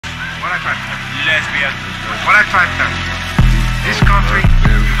lesbian. What I try to tell you, this country,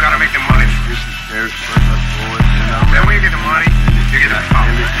 you gotta make the money. Then when you get the money, you get the power.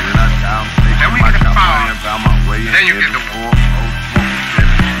 Then when you get the power, then you get the war.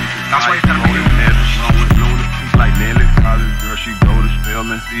 That's why you gotta be like Nelly, college girl, she go to spell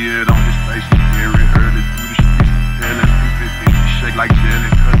and see it on his face. She scary, heard it through the streets. Telling 250, she shake like jelly,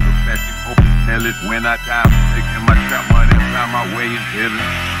 cause the plastic open tell it. When I die, I'm taking my trap money and find my way in heaven.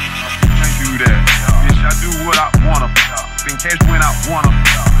 Can't do that, bitch, I do what I wanna. Been cash when I wanna.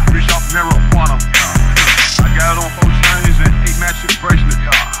 Rich off marijuana. I got on 4 chains and 8 matching bracelets.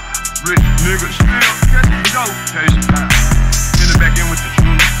 Rich nigga still catching dope. In the back end with the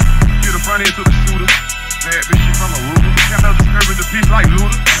jeweler. Get the front end to the shooter. Bad bitch, she from a Ruger. Can't help disturbing the piece like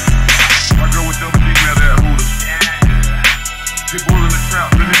Luda. White girl with double D, met her at Hooters. Big bull in the trap,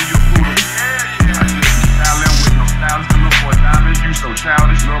 let me do your poodle. I just be styling with no stylist. To look for diamonds, you so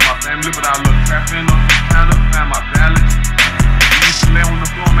childish. Love my family, but I look trapping up the counter, find my balance. You used to lay on the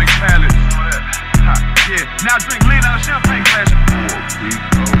floor, make pallets. Yeah, now drink lean out of champagne glass.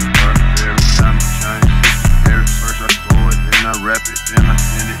 Every time I change it, every first I score it, then I rap it, then I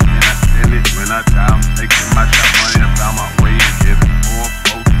send it, then I sell it. When I die, I'm taking my trap money and found my way in heaven.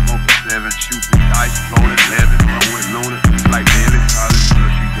 4, 4, 7, shoot the dice, roll 11, run with Luna, like Nelly, college girl,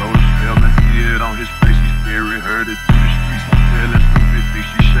 she go to spell and see it on his face. She scary, heard it through the streets. I'm telling 250,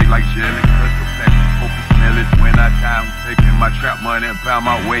 she shake like jelly, cause the plastic open smell it. When I die, I'm taking my trap money and found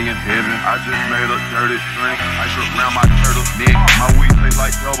my way in heaven. I just made a dirty drink, ice around my turtle neck. My weed taste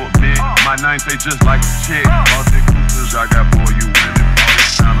like double neck, my name taste just like a chick. All the coopers, I got boy, you winning, all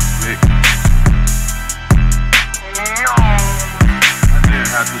this kind of flick. I didn't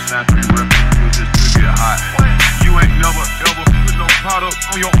have to sign 3 references just to get hot. You ain't never ever put no product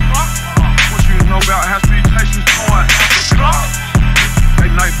on your clock. What you know about how street chases going off the clock?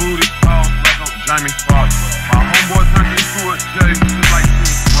 Late night booty calls like I'm Jamie Foxx. My homeboy turned into a J just like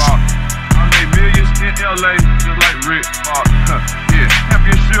Chris Rock. I made millions in LA just like Rick Fox. Yeah,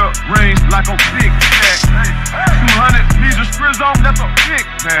 championship rings like a big pack. 200 pieces of spritz on, that's a big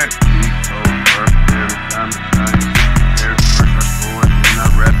pack. He's so perfect every time it changes. Every first I score it, then I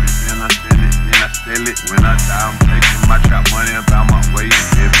rap it, then I send it, then I sell it. When I die, I'm taking my trap money and found my way in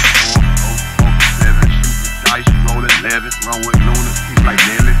heaven. 4, 4, 7, shoot the dice, roll 11, run with Luna, he's like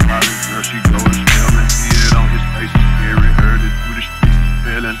Nelly. College girl, she go to spell and see it on his face. She scary, heard it through the streets.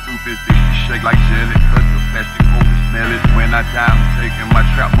 Telling 250, she shake like jelly, cause the plastic open smell it. When I die, I'm taking my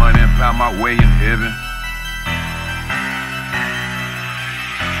trap money and found my way in heaven.